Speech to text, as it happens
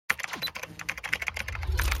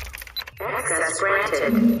Access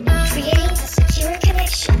granted. Create a secure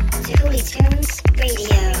connection to JuliTunzZz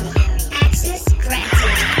Radio. Access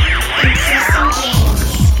granted. Increasing gains.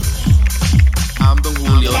 I'm the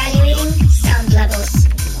Julio. Evaluating sound levels.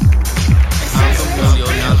 I'm the Julio,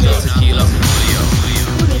 not the tequila.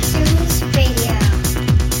 JuliTunzZz Radio.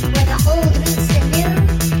 Where the old meets the new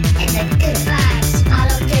and the good vibes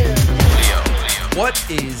follow through. What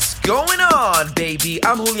is going on, baby?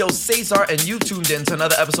 I'm JuliTunzZz, and you tuned in to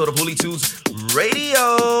another episode of JuliTunzZz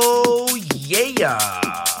Radio. Yeah,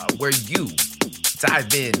 where you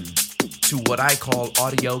dive in to what I call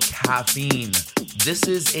audio caffeine. This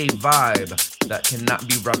is a vibe that cannot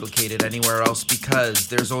be replicated anywhere else because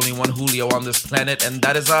there's only one Julio on this planet, and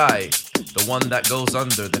that is I, the one that goes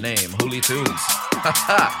under the name JuliTunzZz.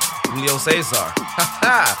 JuliTunzZz,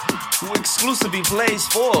 who exclusively plays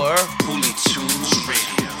for JuliTunzZz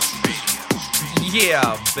Radio.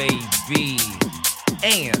 Yeah, baby.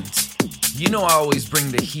 And you know I always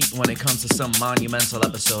bring the heat when it comes to some monumental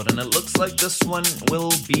episode, and it looks like this one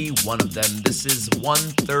will be one of them. This is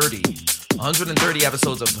 130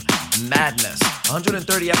 episodes of madness,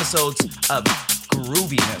 130 episodes of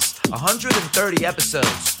grooviness, 130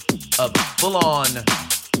 episodes of full-on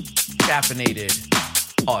caffeinated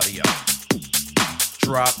audio.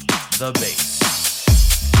 Drop the bass.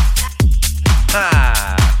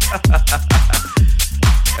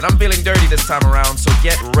 And I'm feeling dirty this time around, so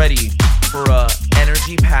get ready for a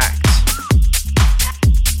energy-packed,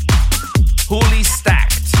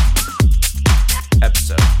 Juli-stacked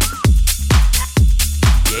episode.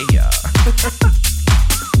 Yeah.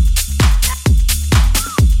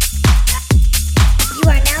 You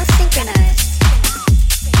are now synchronized.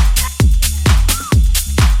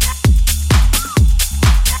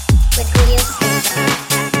 With JuliTunzZz.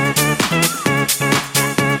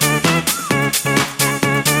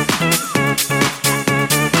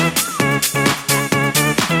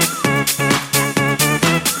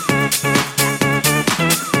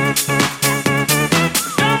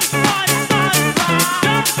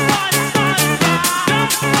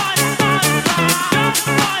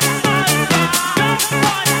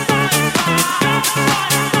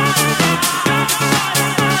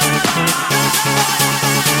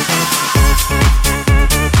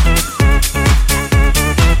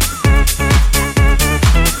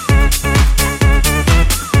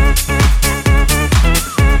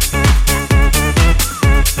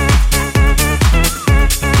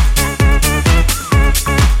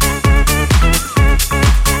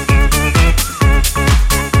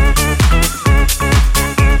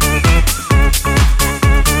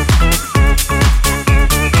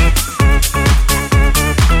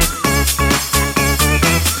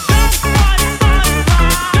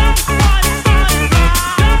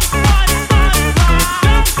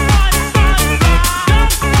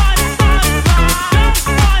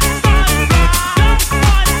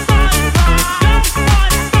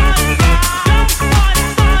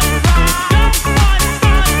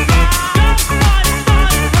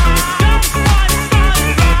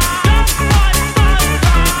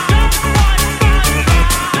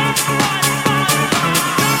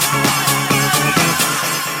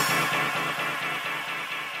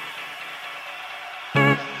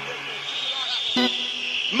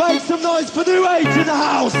 Make some noise for New Age in the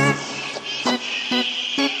house!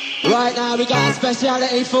 Right now we got a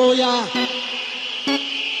speciality for ya.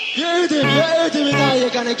 You heard him, and now you're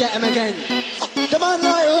gonna get him again. The man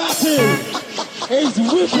like rapping is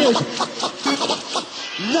wicked.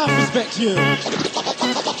 Enough respect to you.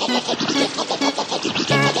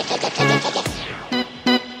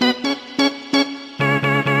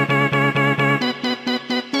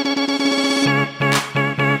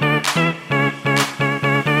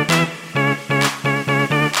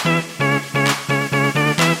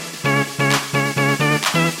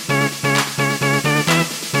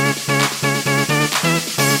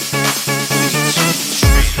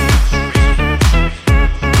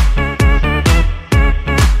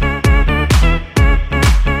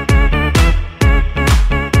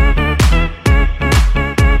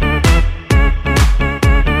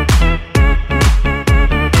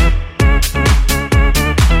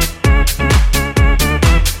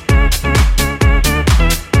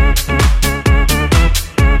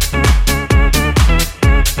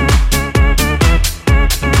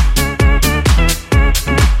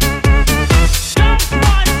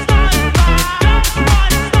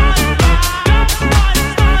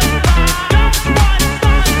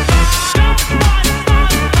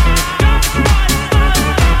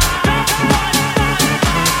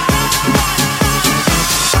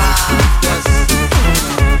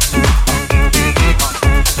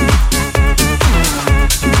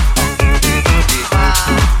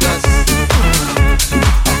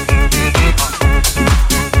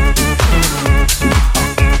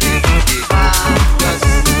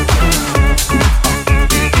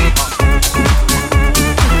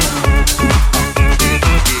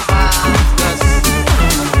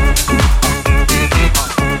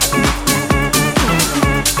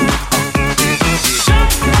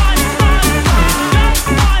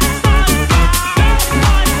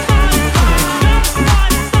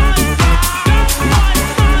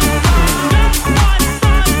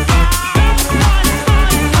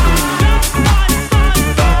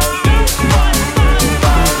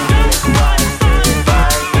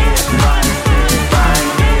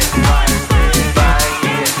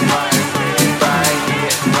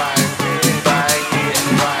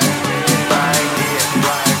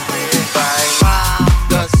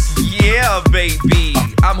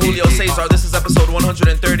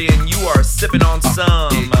 6:30 and you are sipping on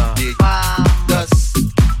some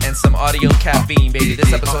and some audio caffeine, baby.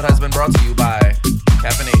 This episode has been brought to you by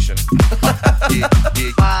Caffeination.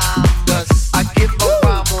 I give a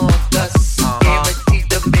rhyme on dust, guaranteed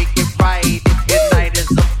to make it right if your night is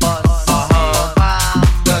a bust.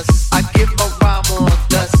 I give a rhyme on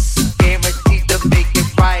dust, guaranteed to make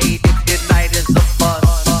it right if your night is a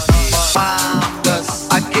bust.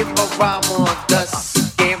 I give a rhyme on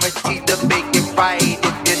dust, guaranteed to make it right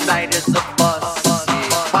if your night is a bust.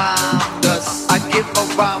 I give a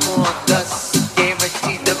rhyme on dust,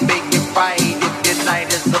 guaranteed to make it right if your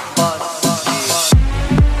night is a bust.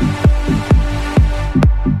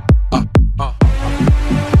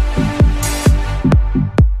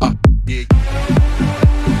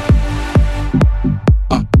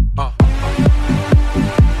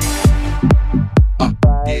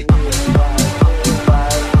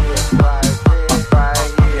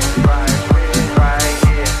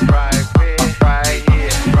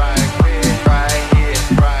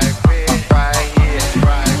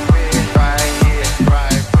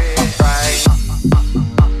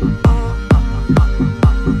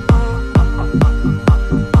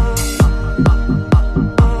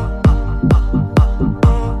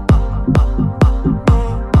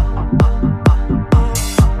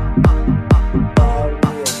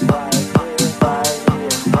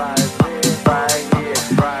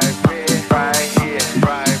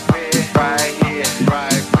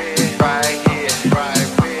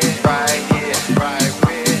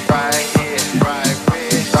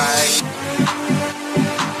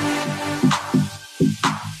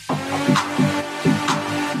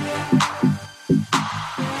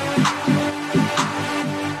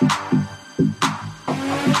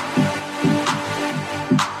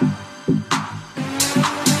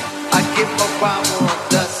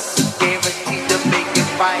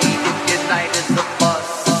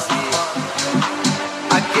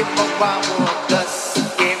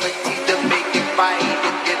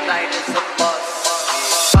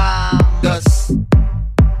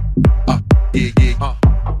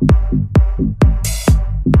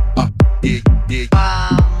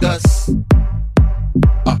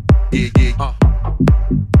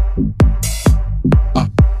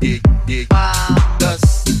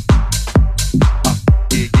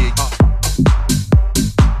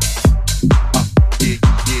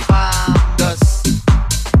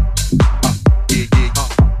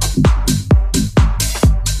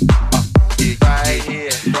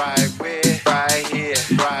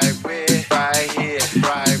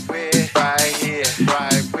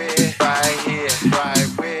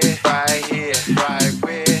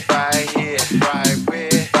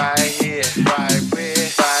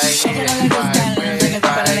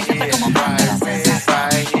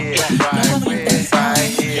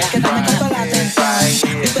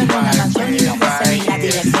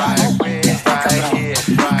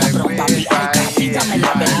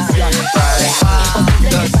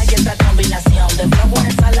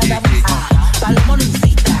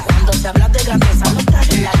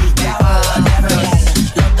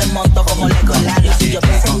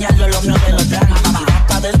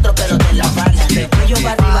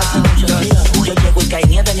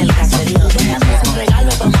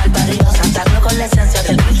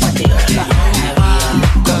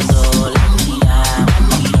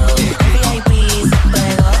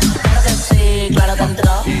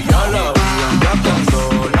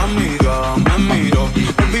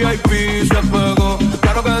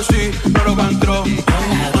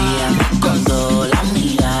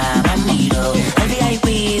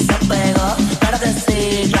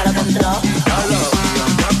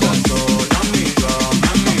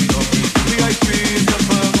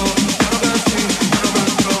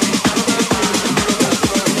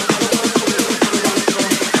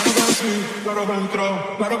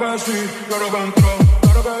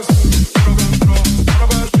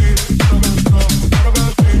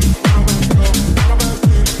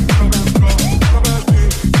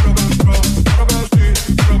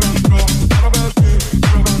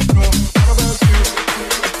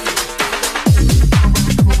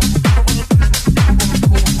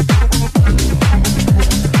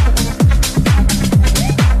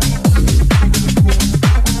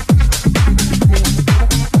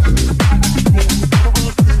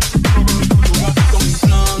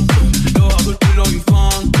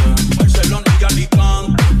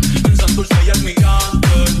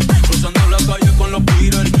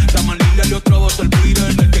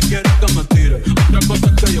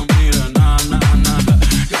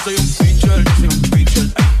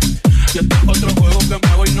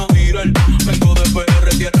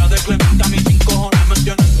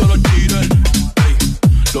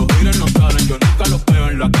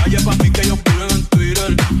 la calle pa' mí que ellos piden en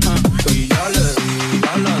Twitter. Y ya le di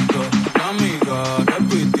a las dos, la amiga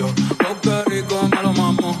repitió. Oh, qué rico me lo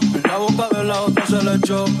mamo, en la boca de la otra se le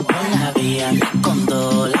echó. La vi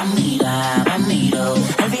cuando la miraba, miró.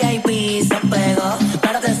 El VIP se pegó,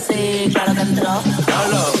 claro que sí, claro que entró. Ya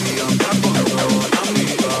la vi cuando la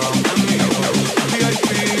miraba, miró. El VIP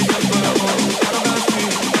se pegó, claro que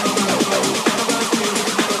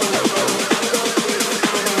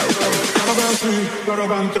sí, claro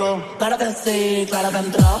que entró. Claro que sí, claro que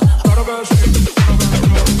entró. Claro que sí.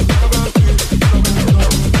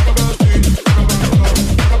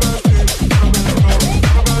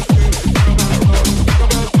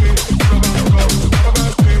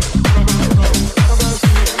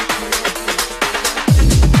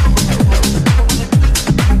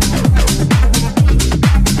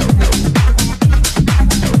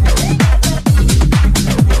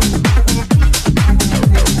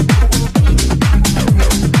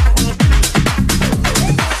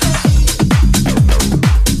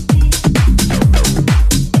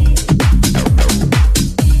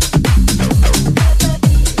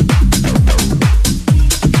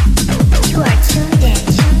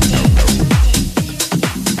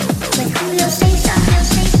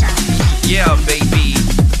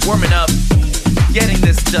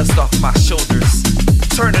 dust off my shoulders,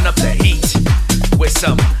 turning up the heat with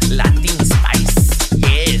some Latin spice.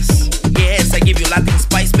 Yes, yes, I give you Latin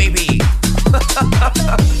spice, baby.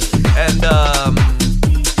 And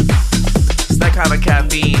it's that kind of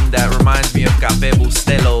caffeine that reminds me of Café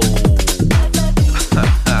Bustelo.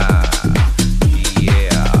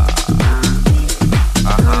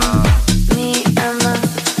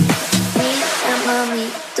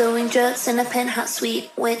 Drugs in a penthouse suite,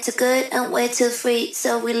 way too good and way too free,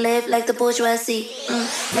 so we live like the bourgeoisie.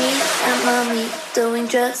 Me and mommy doing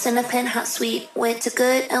drugs in a penthouse suite, way too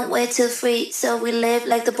good and way too free, so we live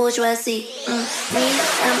like the bourgeoisie. Me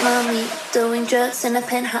and mommy doing drugs in a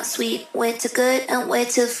penthouse suite, way too good and way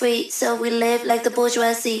too free, so we live like the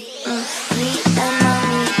bourgeoisie. Me and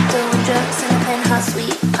mommy doing drugs in a penthouse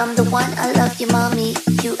suite. I'm the one, I love you, mommy.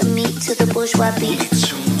 You and me to the bourgeois beat,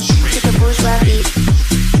 to the bourgeois beat.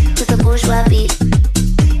 To the bourgeois beat,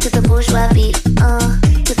 to the bourgeois beat,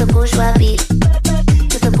 to the bourgeois beat,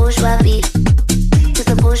 to the bourgeois beat, to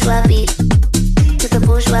the bourgeois beat, to the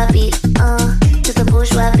bourgeois beat, to the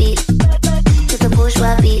bourgeois beat, to the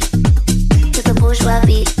bourgeois beat, to the bourgeois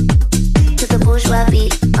beat, to the bourgeois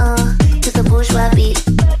beat, to the bourgeois beat,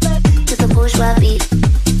 to the bourgeois beat,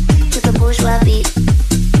 to the bourgeois beat.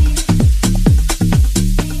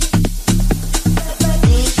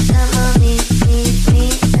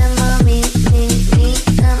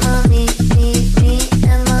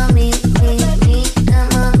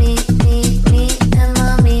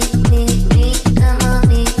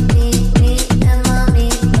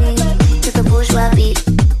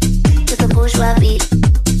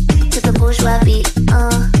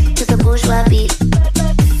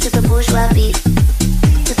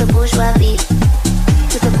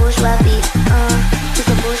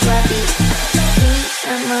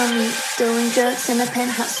 In a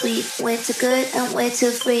penthouse suite, way too good and way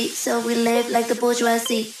too free, so we live like the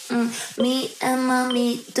bourgeoisie. Me and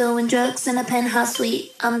mommy doing drugs in a penthouse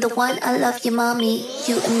suite. I'm the one, I love you, mommy.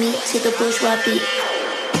 You and me to the bourgeois beat,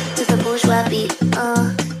 to the bourgeois beat,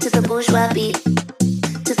 to the bourgeois beat,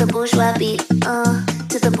 to the bourgeois beat,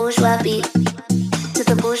 to the bourgeois beat, to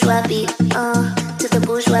the bourgeois beat, to the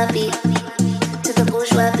bourgeois beat, to the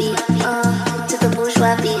bourgeois beat, to the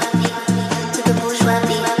bourgeois beat, to the bourgeois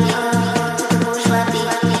beat.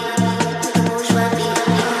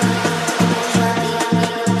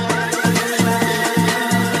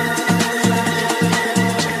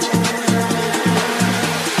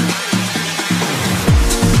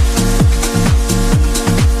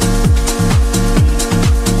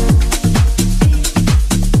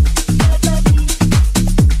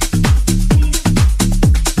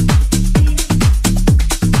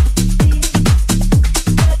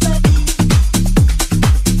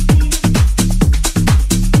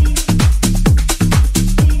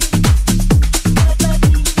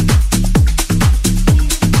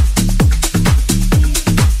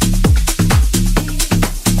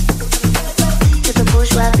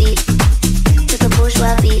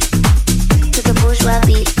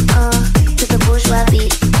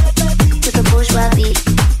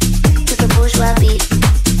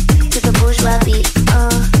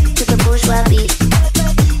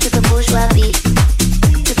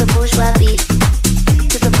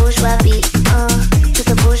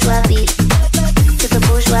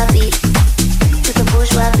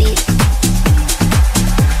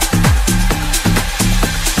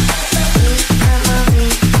 Mommy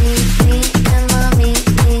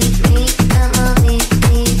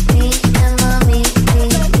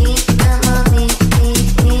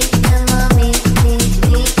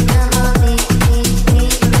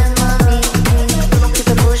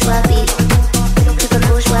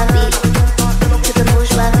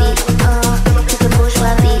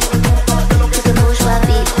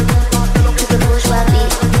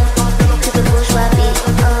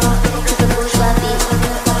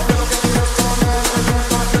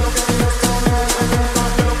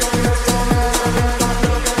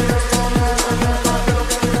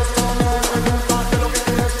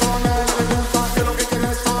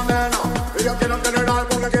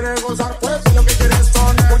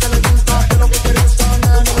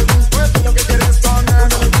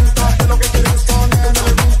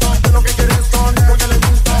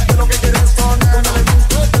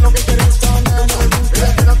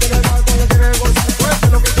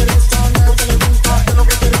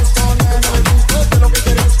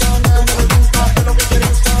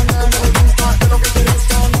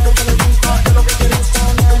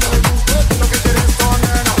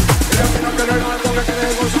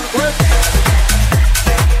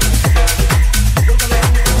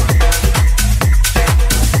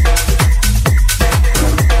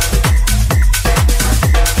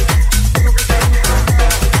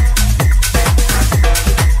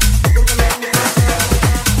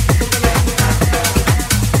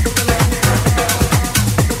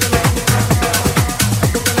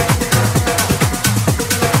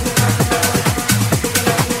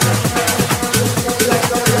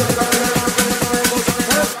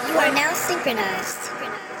Synchronized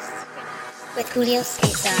with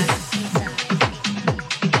JuliTunzZz.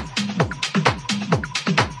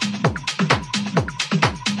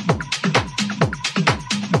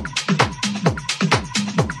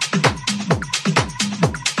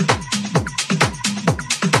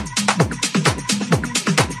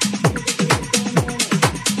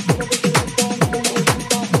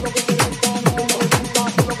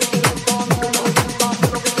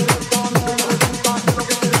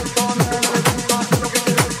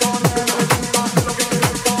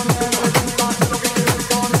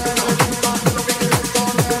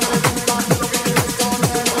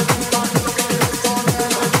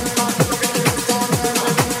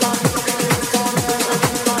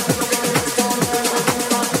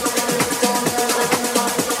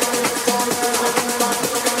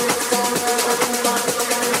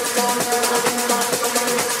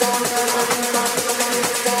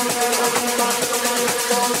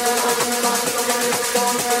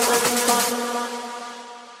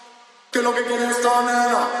 ¿Qué lo que quiere esta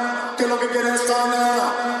nena? ¿Qué lo que quiere esta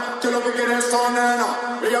nena? ¿Qué lo que quiere esta nena?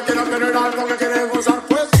 Ella quiere tener algo que quiere gozar,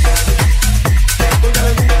 pues.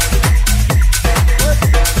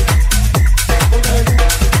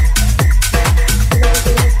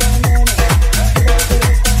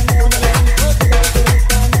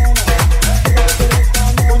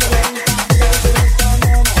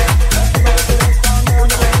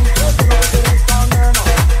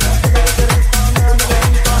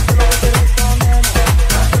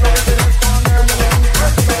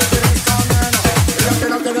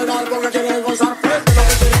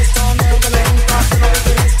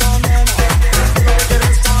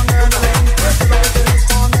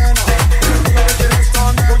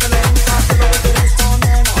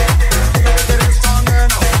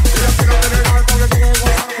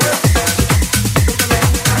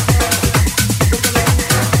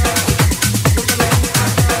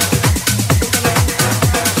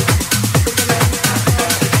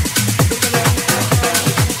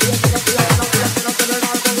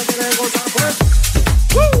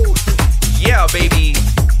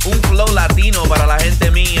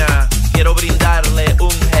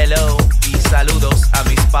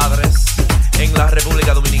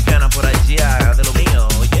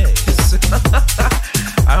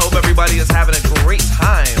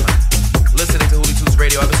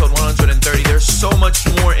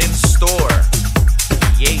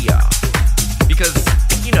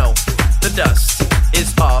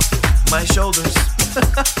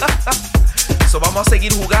 So vamos a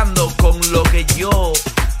seguir jugando con lo que yo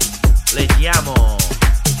le llamo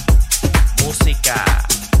música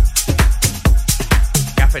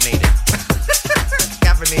caffeinated.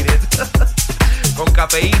 Caffeinated. Con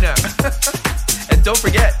cafeína. And don't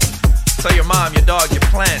forget, tell your mom, your dog, your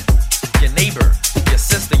plant, your neighbor, your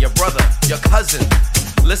sister, your brother, your cousin.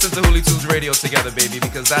 Listen to JuliTunzZz Radio together, baby,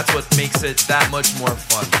 because that's what makes it that much more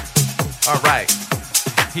fun. All right,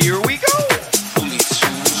 here we go.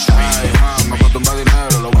 Me acostumbra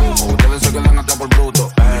dinero, lo busco. Ustedes se quedan hasta por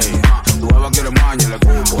bruto. Ey, tu jeva quiere maña, le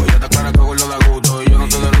cupo. Ella te aclara que gordo da gusto. Y yo no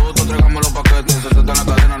te de luto, tráigame los paquetes. Se te en la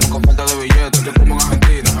cadena, nunca falta de billetes. Yo como en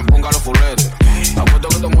Argentina, me ponga los fuletes. Apuesto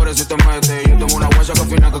que te mueres si te metes. Yo tengo una huesa que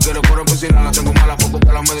fina que quiere correr en piscina. La tengo mala poco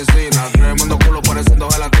para la medicina. Tremendo culo pareciendo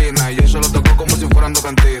gelatina. Y yo se lo toco como si fueran dos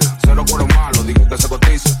cantinas. Cero cuero malo, dije que se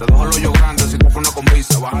cotiza. Te dejo el hoyo grande si te fue una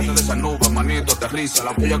convisa. Bájate de esa nube, manito, aterriza.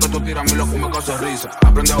 La puya que tú tiras a mí loco me causa risa.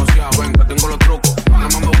 Aprende a osear, ven que tengo los trucos.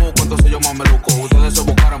 No me busco, entonces yo más me luco. Ustedes se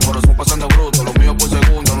buscaran, pero son pasando bruto. Lo mío por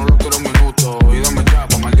segundo, no lo quiero en minutos. Y dame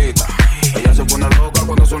chapa, maldita. Ella se pone loca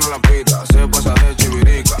cuando suena la pita. Se pasa de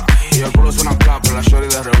chivirica. Y el culo suena clap, la shorty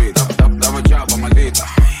de revista. Dame chapa, maldita.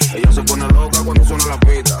 Ella se pone loca cuando suena la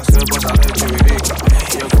pita. Se pasa de chivirica.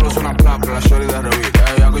 Y el culo suena clap, la shorty de revista.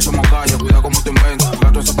 Ey, aquí somos calle, cuida como te inventas.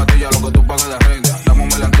 Gasto en zapatillas, lo que tú pagas de renta. Damos un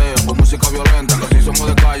melanteo con música violenta. Que si somos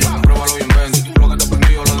de calle, compruébalo y inventa. Lo que te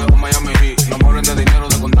prendió lo dejo en Miami Heat. No me hablen de dinero,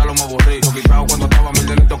 de contarlo me aburrí. Quitado cuando estaba, 1000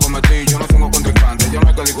 delitos cometí. Yo no tengo contrincante, yo no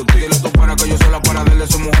hay que discutir. Dile a tu pana que yo soy la para de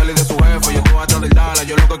su mujer y de su jefe. Yo estoy atrás del dala,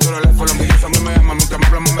 yo lo que quiero es el F. La envidiosa a mí me ama, mientras me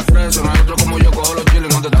hablamos me estreso. No hay otro como yo, cojo los chiles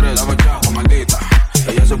y no te estreso. Dame chapa, maldita.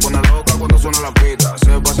 Ella se pone loca cuando suena la pita.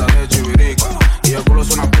 Se pasa de chivirica. Y el culo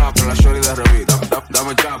suena plapa, la shorty de revista.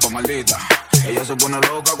 Dame chapa, maldita. Ella se pone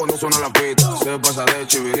loca cuando suena la pita. Se pasa de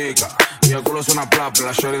chivirica. Y el culo suena plapa,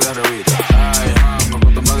 la shorty de revista. Ay, me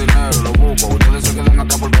acostumbra dinero, lo busco. Ustedes se quedan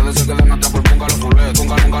hasta por ponga los fuletes.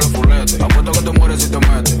 Ponga los fuletes. Apuesto que te mueres si te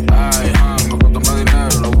metes. Ay, me acostumbra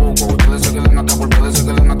dinero, lo busco. Ustedes se quedan hasta por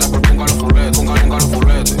ponga los fuletes. Ponga los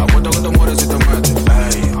fuletes. Apuesto que te mueres si te metes.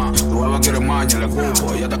 Ay, tu jeva quiere maña, le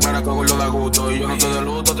cupo. Ella te aclara que gordo da gusto. Y yo no te de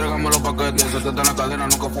luto, tráigame los paquetes. Se te en la cadena,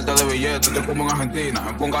 nunca falta de billetes. estoy como en Argentina,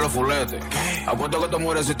 me ponga los fuletes. Apuesto que te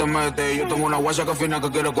mueres si te metes. Yo tengo una guacha que fina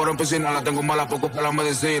que quiere correr en piscina. La tengo mala poco para la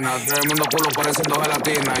medicina. Tremendo culo pareciendo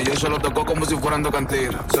gelatina. Y yo se lo tocó como si fueran de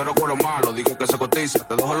cantina. Cero cuero malo, digo que se cotiza.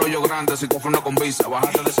 Te dejo el hoyo grande si cofre una con visa.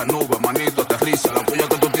 Bájate de esa nube, manito, aterriza. La puya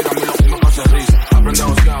que tú tiras a mí lo que me hace risa. Aprende a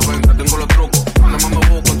josear, ven, te tengo los trucos. Cuando más me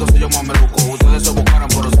busco, entonces yo más me busco. Ustedes se buscaran,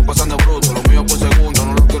 pero se pasan de bruto. Lo mío por segundo,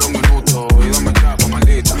 no lo quiero un minuto. Y dame chapa,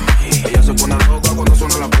 maldita. Ella se pone loca cuando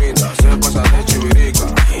suena la pista. Se pasa de chivirica.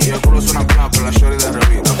 Y el culo suena clap, la shorty de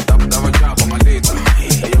revista. Dame chapa, maldita.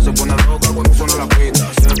 Ella se pone loca cuando suena la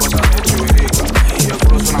pista. Se pasa de chivirica. Y el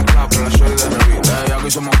culo suena clap, la shorty de revista. Aquí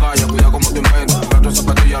somos calles, cuida como te inventas. Gasto esa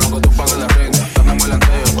patilla, lo que tú pagues de renta. Estamos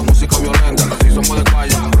melanteo, con música violenta. Así somos de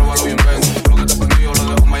calle, pruébalo y inventa. Lo que te prendió lo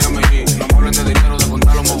dejo en Miami Heat. No me hablen de dinero, de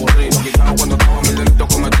contarlo me aburrí. Quitado cuando estaba mil delitos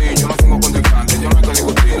cometí. Yo no tengo contrincante, yo no hay que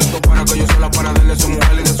discutir. Esto para que yo soy la para de su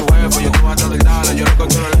mujer y de su jefe. Yo te voy a del dale, yo no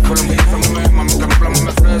controlo el teléfono. Mi jefe me misma, mientras me plamo me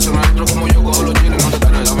ofrece. No hay otro como yo, cojo los chiles, no te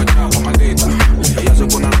traes. Dame chapa, maldita. Ella se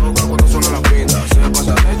pone loca cuando suena la pista. Se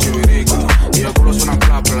pasa de chivirica. Y el culo suena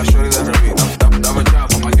clap, la shorty de revista. Dame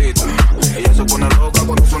chapa, maldita. Ella se pone loca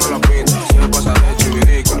cuando suena la pista. Se pasa de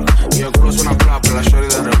chivirica. Y el culo suena clap, la shorty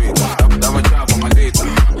de revista. Dame chapa, maldita.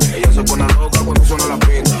 Ella se pone loca cuando suena la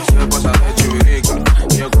pista. Se pasa de chivirica.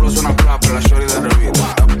 Y el culo suena clap, la shorty de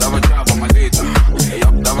revista. Dame chapa, maldita.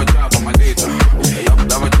 Ella dame chapa, maldita. Ella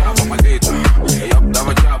dame chapa, maldita. Ella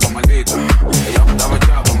dame chapa, maldita. Ella dame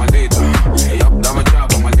chapa, maldita. Ella dame chapa,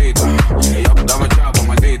 maldita. Ella dame chapa,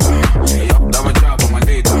 maldita. Ella dame chapa,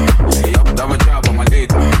 maldita. Ella dame chapa,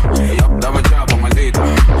 maldita. Ella dame chapa, maldita.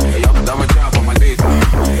 Ella dame chapa, maldita.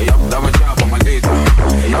 Ella dame chapa, maldita.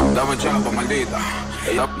 Ella dame chapa, maldita.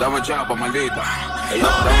 Ella dame chapa, maldita. Ella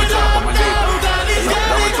dame chapa, maldita. Ella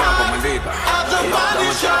dame chapa, maldita. Ella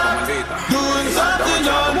dame chapa, maldita. Doing something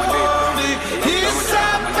unholy. He's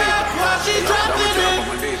sat back while she dropping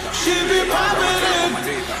it. She be popping it.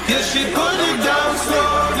 Yeah, she put it down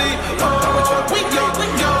slowly. Oh, we go.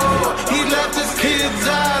 He left his kids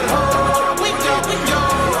at home. We go.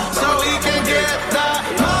 So he can get that.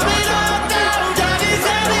 Mom it up down. Daddy's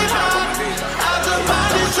heading hot. At the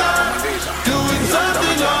body shop. Doing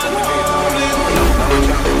something unholy. Dame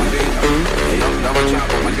chapa, maldita. Ella dame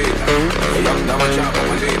chapa, maldita. Ella dame chapa,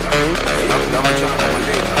 maldita. Ella dame chapa,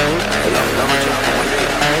 maldita. Ella dame chapa,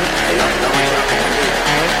 maldita. Ella dame chapa,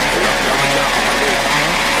 maldita.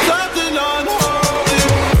 Something unholy.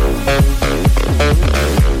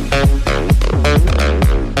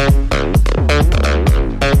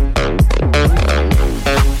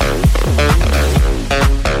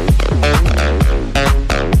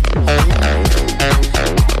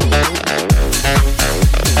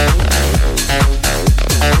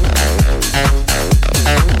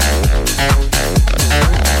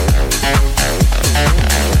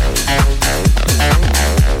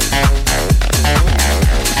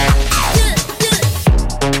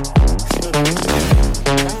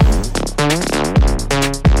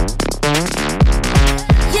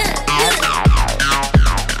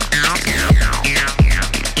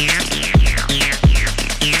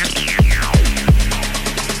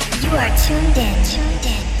 You are tuned in.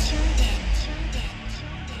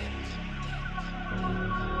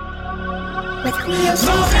 With Julio Moving up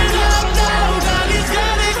Cesar. down, daddy's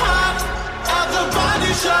getting hot. At the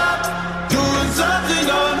body shop, doing something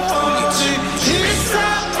unholy. He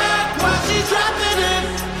sat back while she dropping it.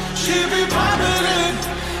 She be popping it.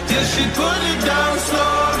 Yeah, she put it down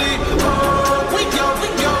slowly. Oh, we go.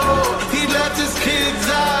 He left his kids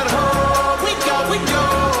at home. We go.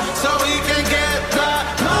 So he can get that.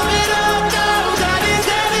 Moving up down, daddy's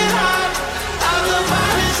getting hot. At the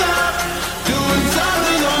body shop, doing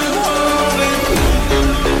something unholy.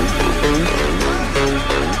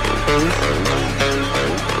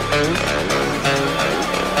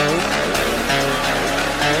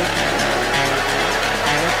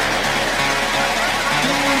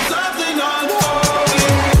 Doing something unholy.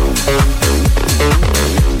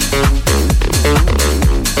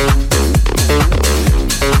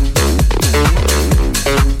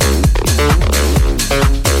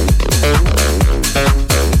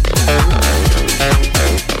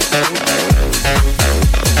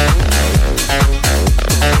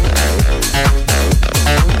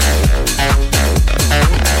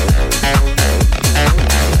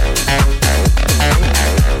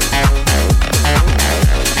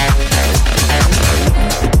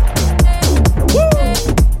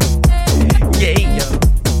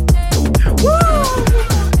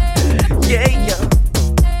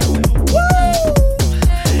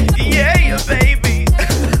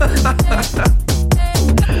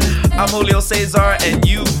 I'm Julio Cesar, and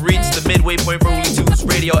you've reached the midway point for Huli 2's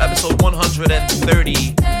Tunes Radio, episode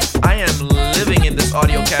 130. I am living in this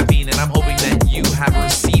audio caffeine, and I'm hoping that you have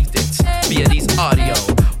received it via these audio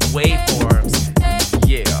waveforms.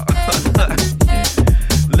 Yeah.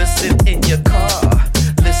 Listen in your car,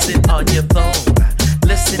 listen on your phone,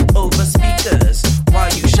 listen over speakers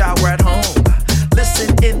while you shower at home. Listen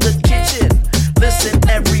in the kitchen, listen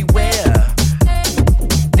everywhere.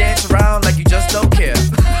 Dance around like you just don't care.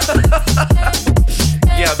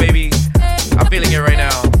 Yeah, baby, I'm feeling it right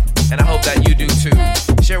now, and I hope that you do too.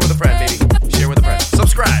 Share with a friend, baby. Share with a friend.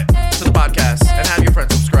 Subscribe to the podcast and have your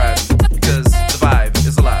friends subscribe because the vibe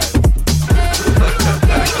is alive.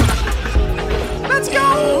 Let's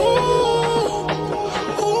go!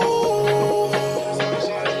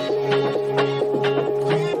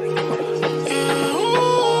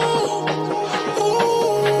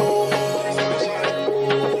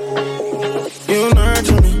 You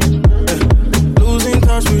nurture me, losing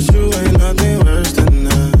touch with you ain't nothing worse than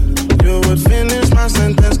that. You would finish my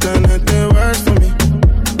sentence, connect the words for me.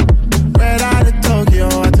 Right out of Tokyo,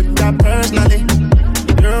 I took that personally.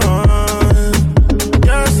 You're on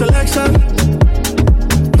your selection,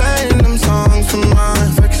 playing them songs from my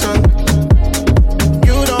affection.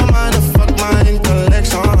 You don't mind to fuck my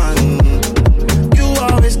intellection. You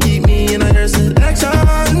always keep me in your selection.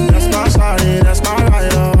 That's my shawty, that's my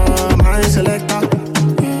rider, my selector.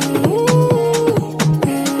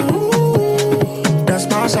 That's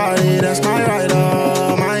my shawty, that's my rider,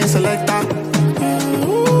 my selector.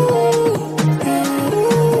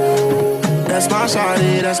 That's my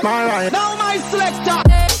shawty, that's my rider. Now my selector.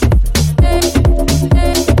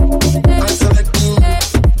 I select you.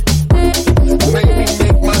 Make me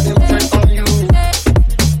make my imprint on you.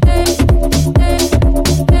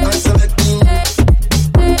 I select you.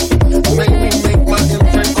 Make me make my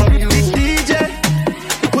imprint on you. DJ,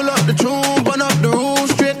 pull up the tune, burn up the room,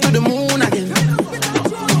 straight to the moon again.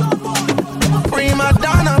 Prima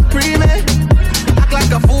donna, pre-me. Act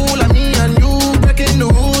like a fool, and me and you breaking the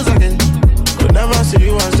rules again. Could never see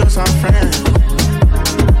you as just a friend.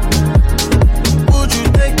 Would you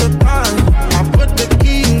take the time? I put the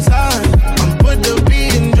key inside and put the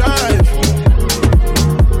beat in drive.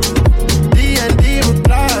 D&D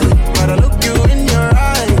reply, but I look you in your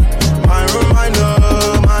eye. My reminder,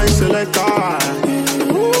 my selector.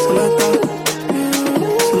 Selector,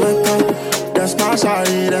 selector. That's my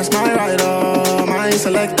shawty, that's my rider, my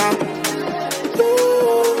selector.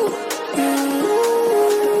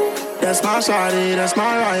 That's my shawty, that's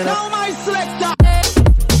my rider. Now my selector.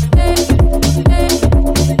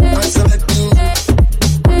 I select you.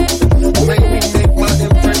 Make me make my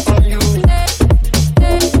imprint on you.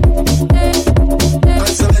 I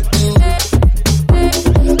select you.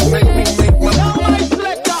 Make me make my. Now my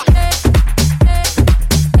selector.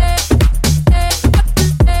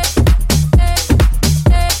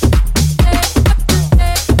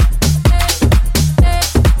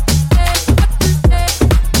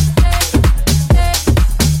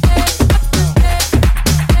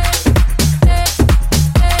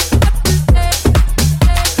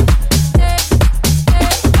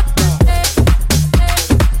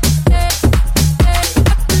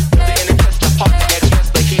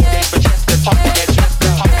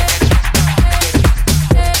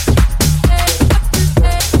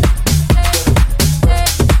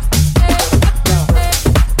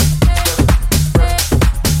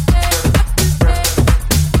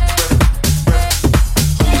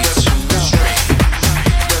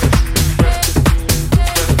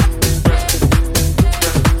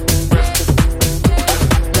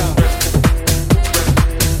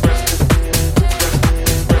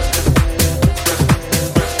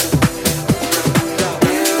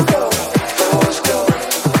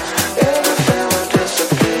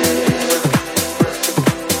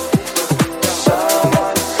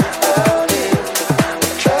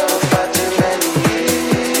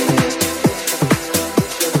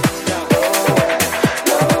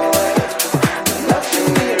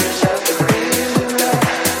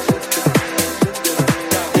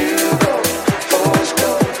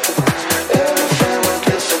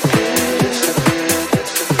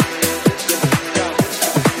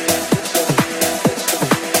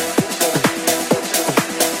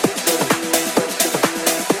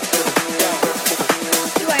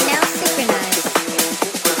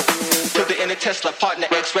 Tesla, partner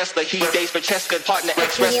ex-wrestler. He dates for Cheska, partner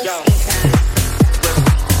ex-wrestler.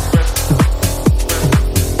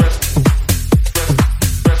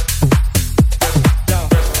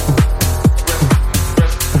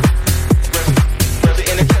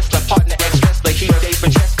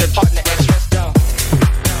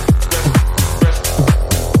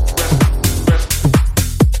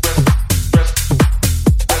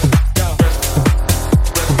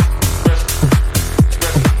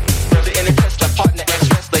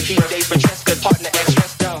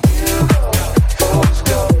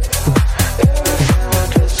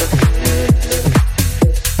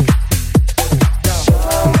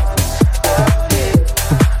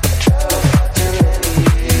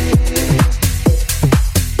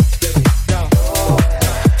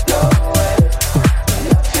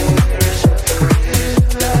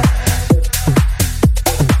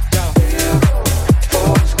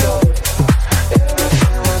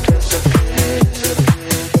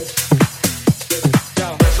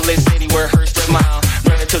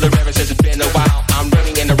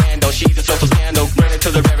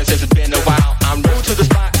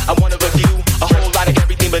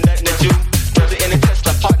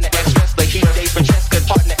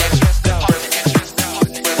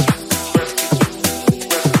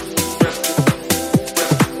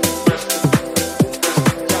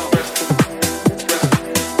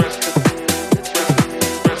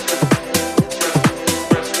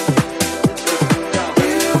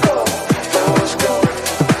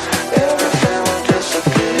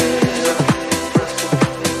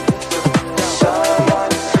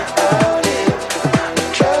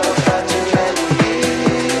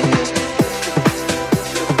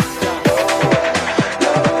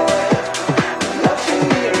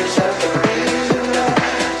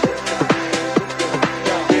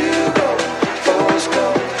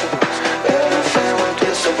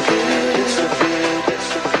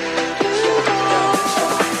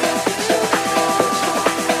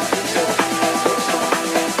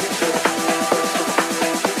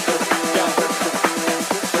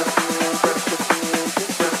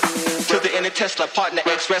 Tesla, partner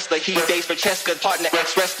ex-wrestler. He dates Francesca, partner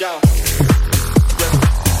ex-wrestler.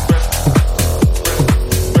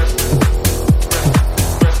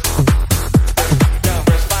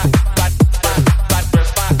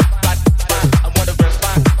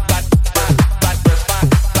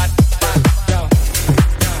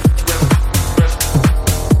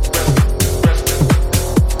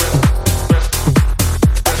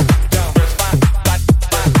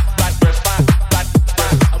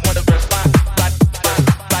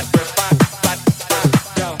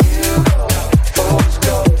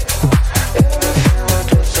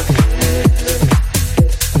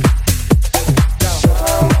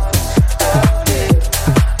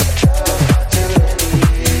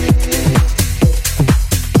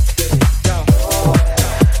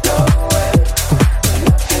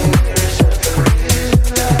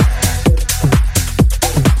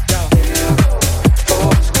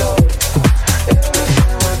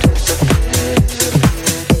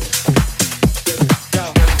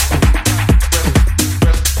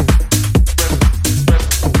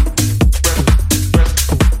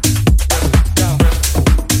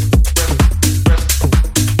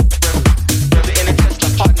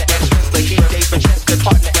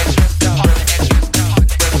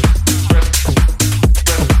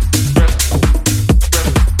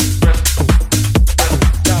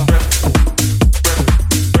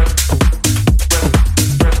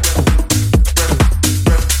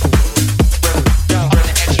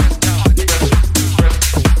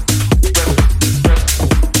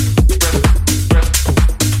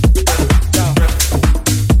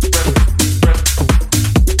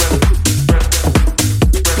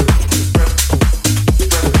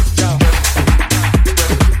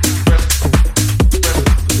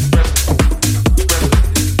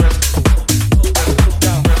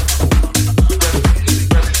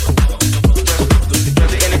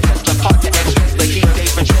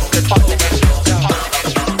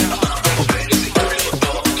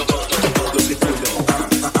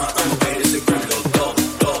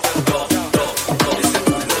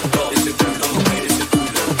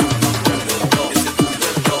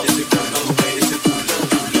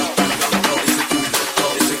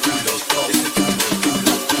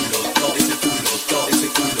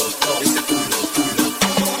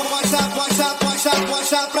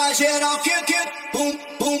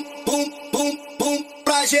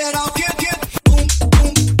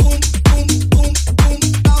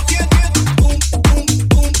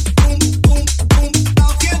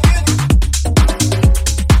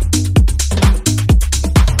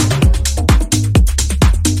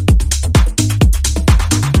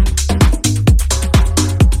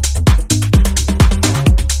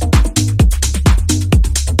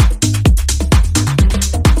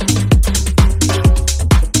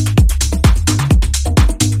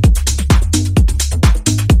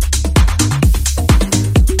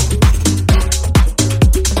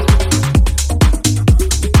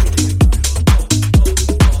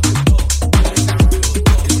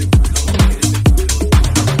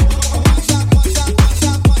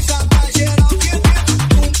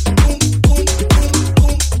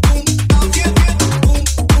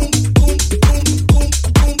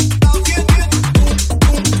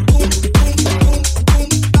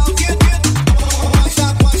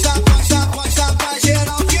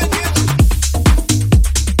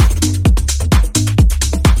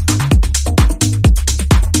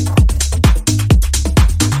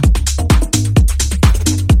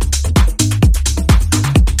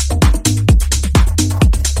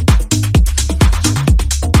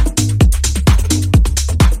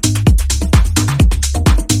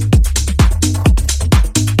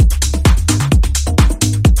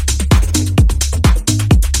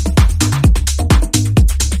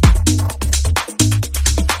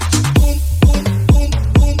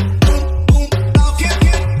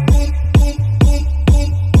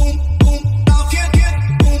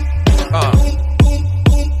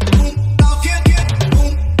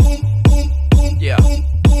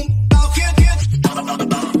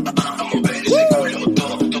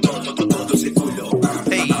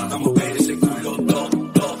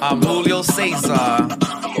 JuliTunzZz.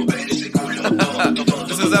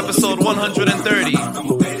 This is episode 130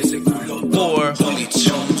 for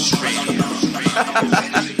JuliTunzZz Radio.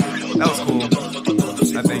 That was cool,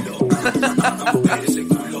 I think.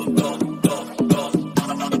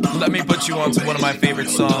 Let me put you on to one of my favorite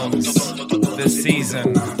songs this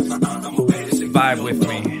season. Vibe with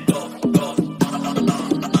me.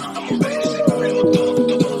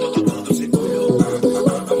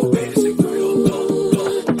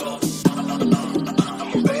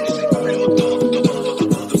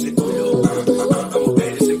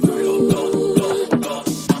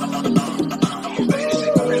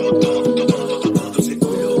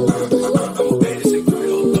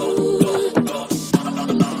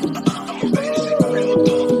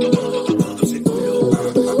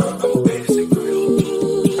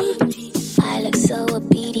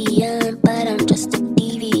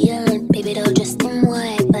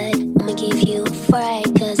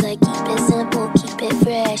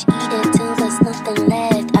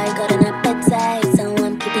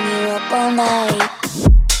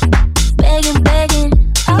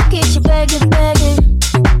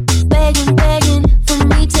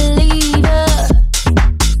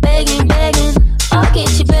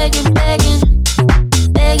 begging,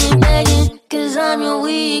 begging, begging, begging, 'cause I'm your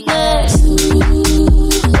weakness.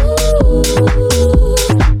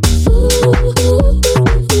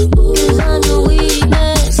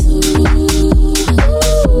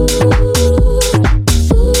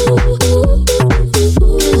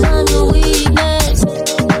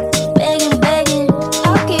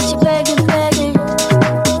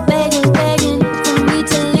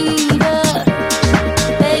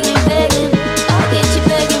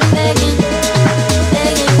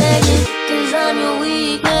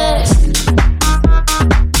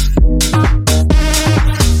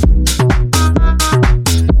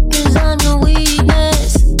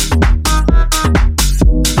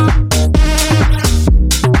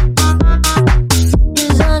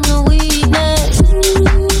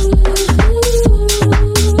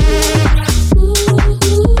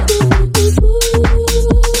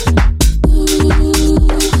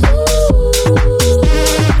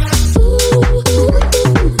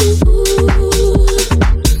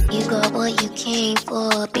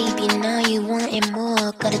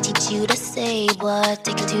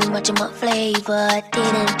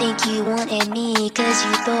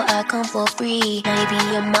 For free, now you be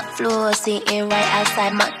on my floor, sitting right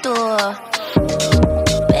outside my door.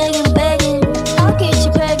 Begging, begging, I'll get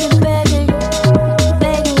you begging, begging,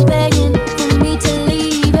 begging, begging for me to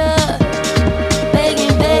leave her.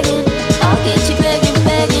 Begging, begging, I'll get you begging,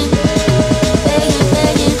 begging, begging,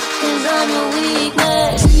 begging, 'cause I'm your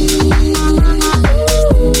weakness.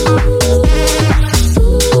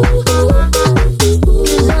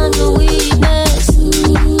 'Cause I'm your weakness.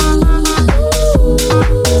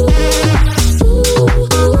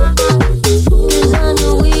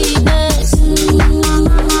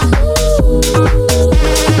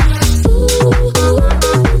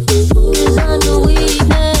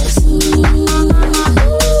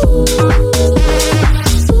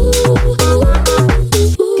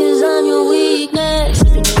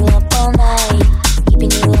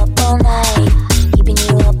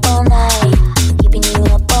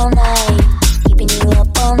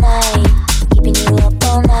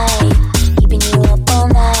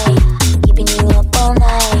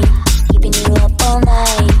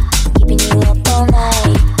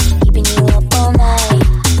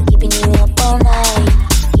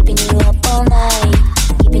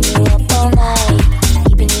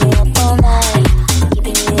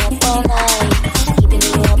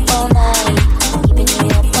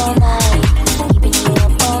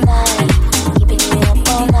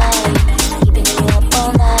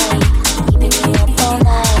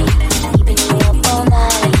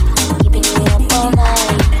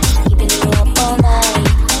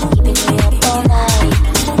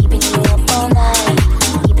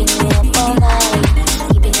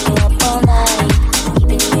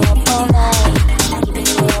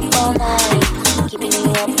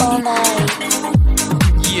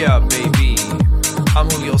 Yeah, baby. I'm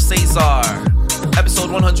JuliTunzZz. Episode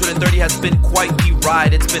 130 has been quite the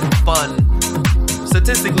ride. It's been fun.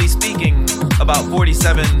 Statistically speaking, about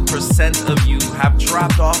 47% of you have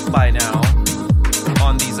dropped off by now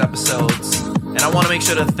on these episodes. And I want to make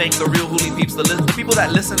sure to thank the real Huli peeps, the people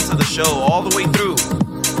that listen to the show all the way through.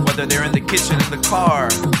 Whether they're in the kitchen, in the car,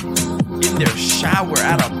 in their shower,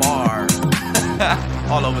 at a bar.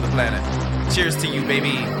 All over the planet. Cheers to you,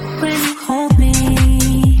 baby. When you hold me,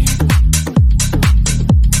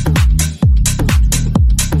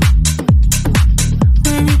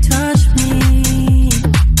 when you touch me,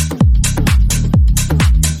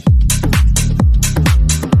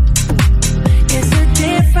 it's a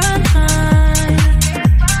different high.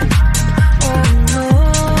 Oh no.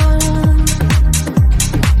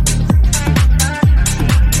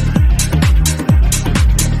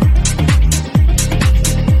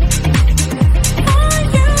 I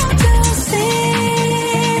used to see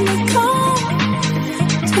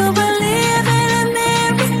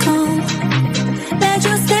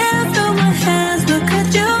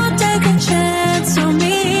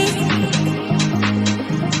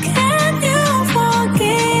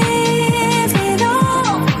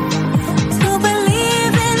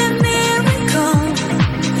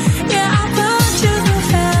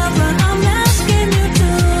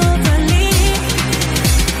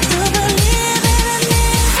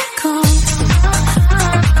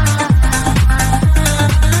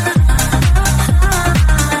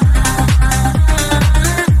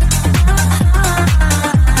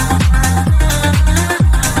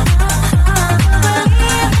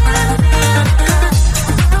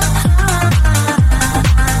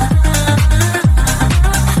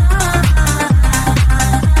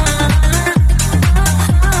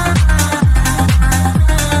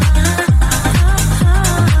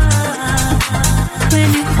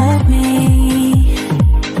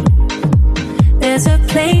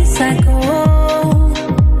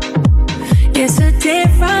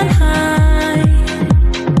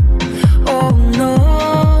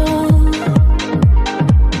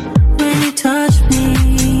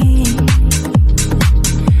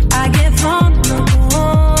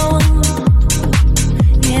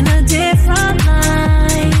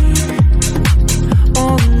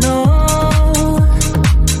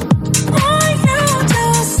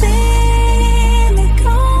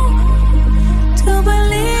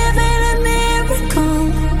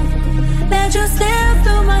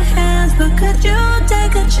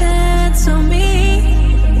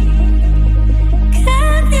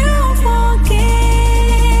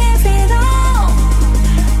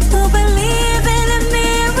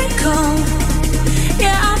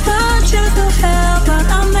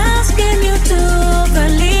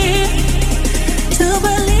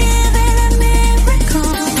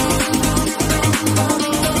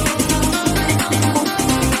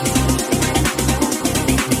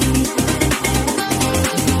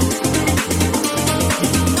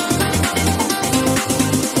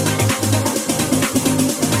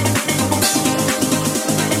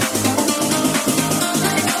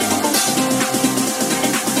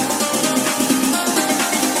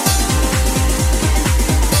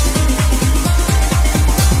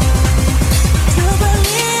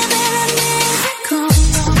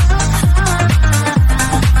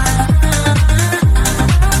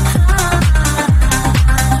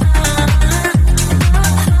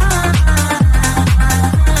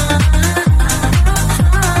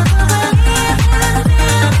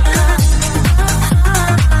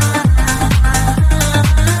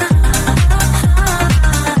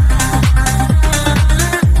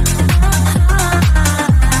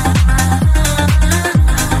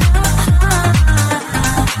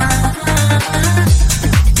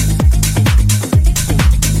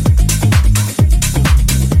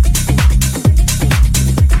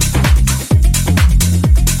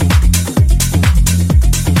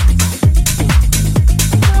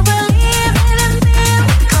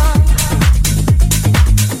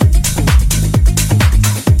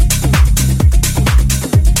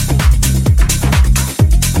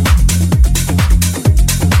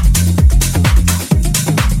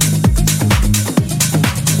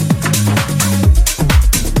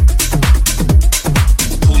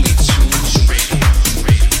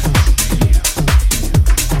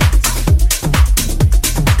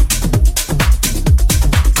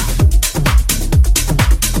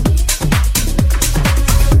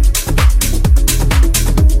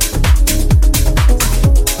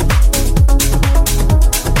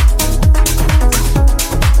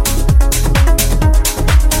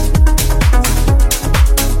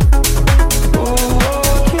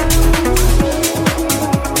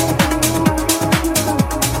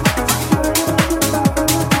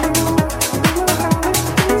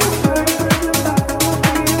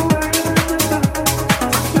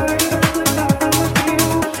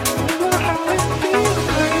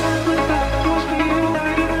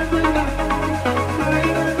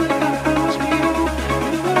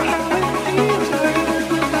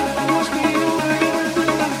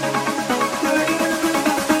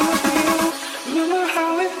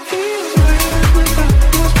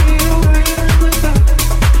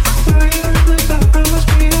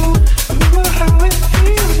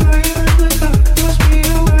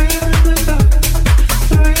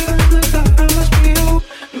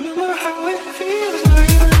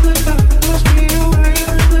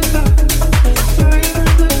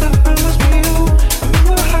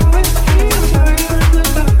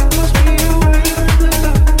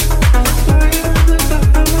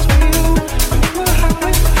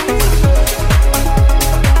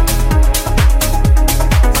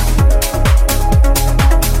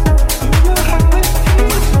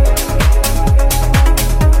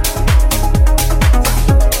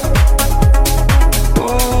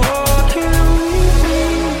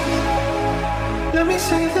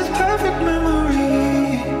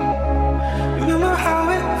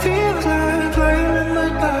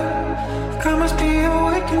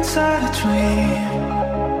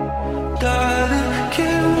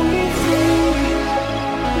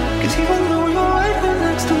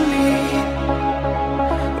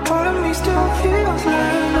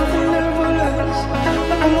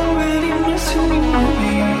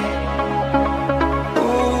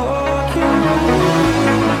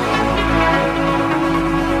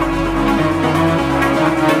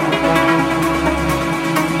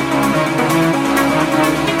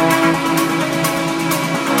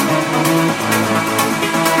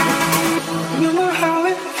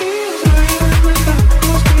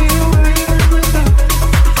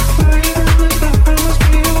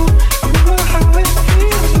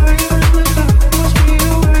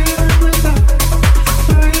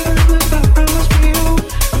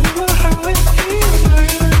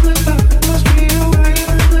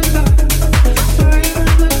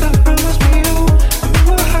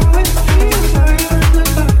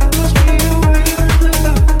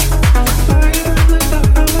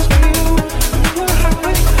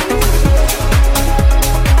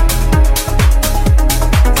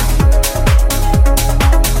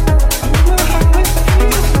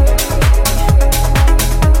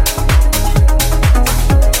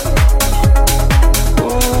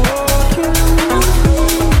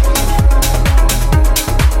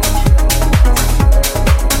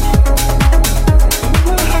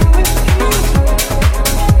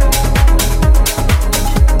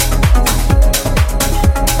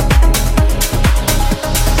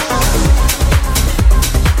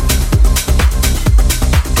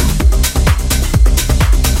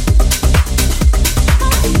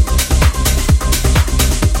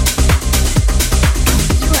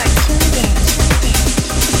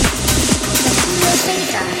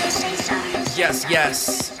Yes,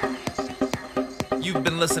 yes. You've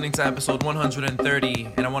been listening to episode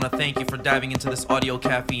 130, and I want to thank you for diving into this audio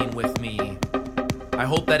caffeine with me. I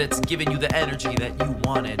hope that it's given you the energy that you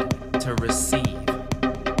wanted to receive.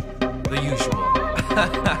 The usual.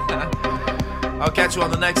 I'll catch you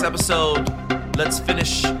on the next episode. Let's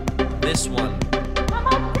finish this one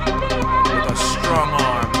with a strong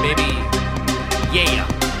arm, baby. Yeah.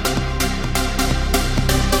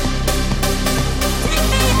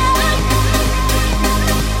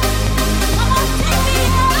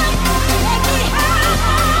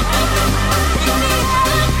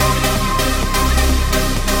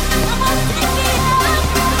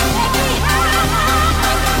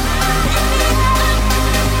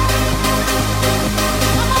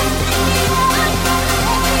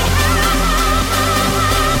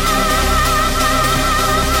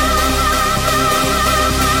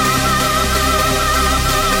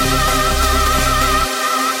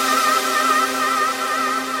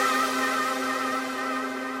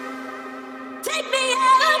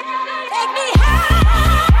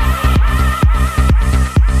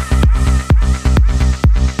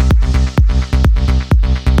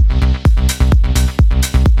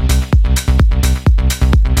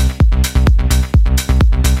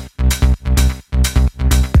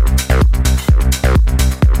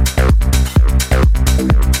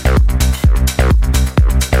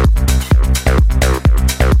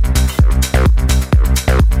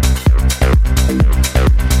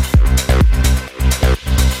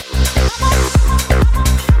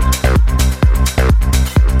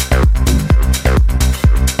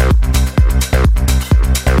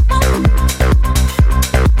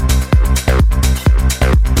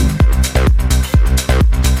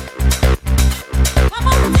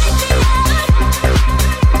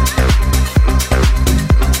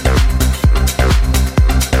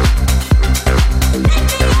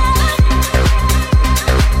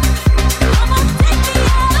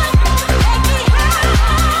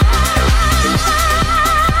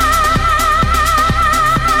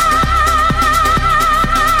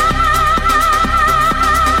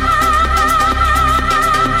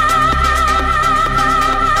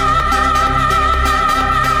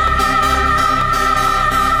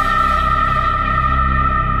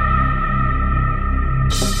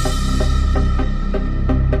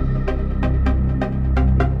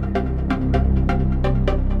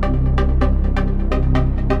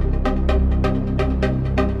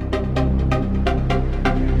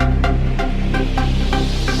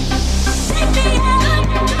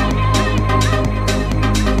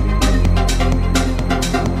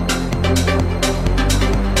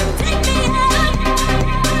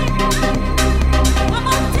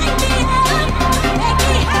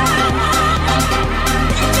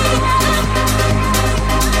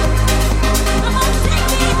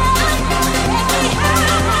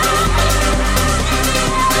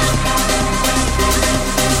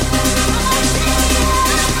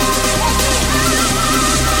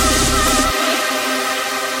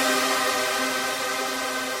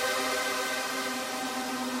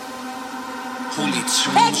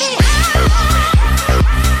 JuliTunzZz.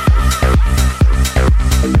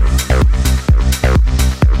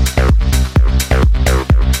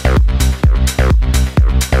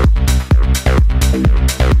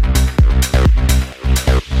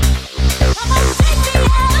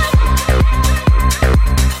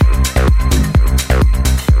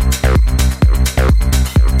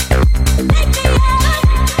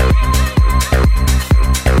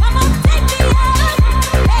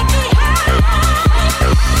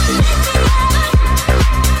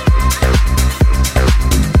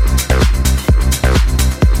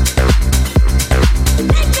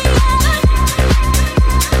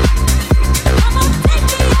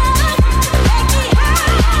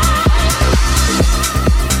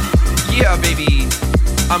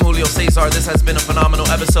 This has been a phenomenal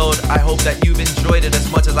episode. I hope that you've enjoyed it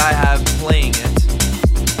as much as I have playing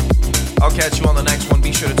it. I'll catch you on the next one.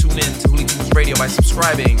 Be sure to tune in to JuliTunzZz Radio by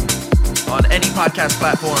subscribing on any podcast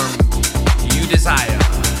platform you desire.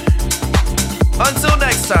 Until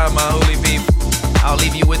next time, my holy peep, I'll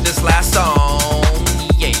leave you with this last song.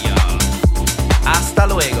 Yeah. Hasta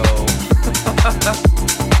luego.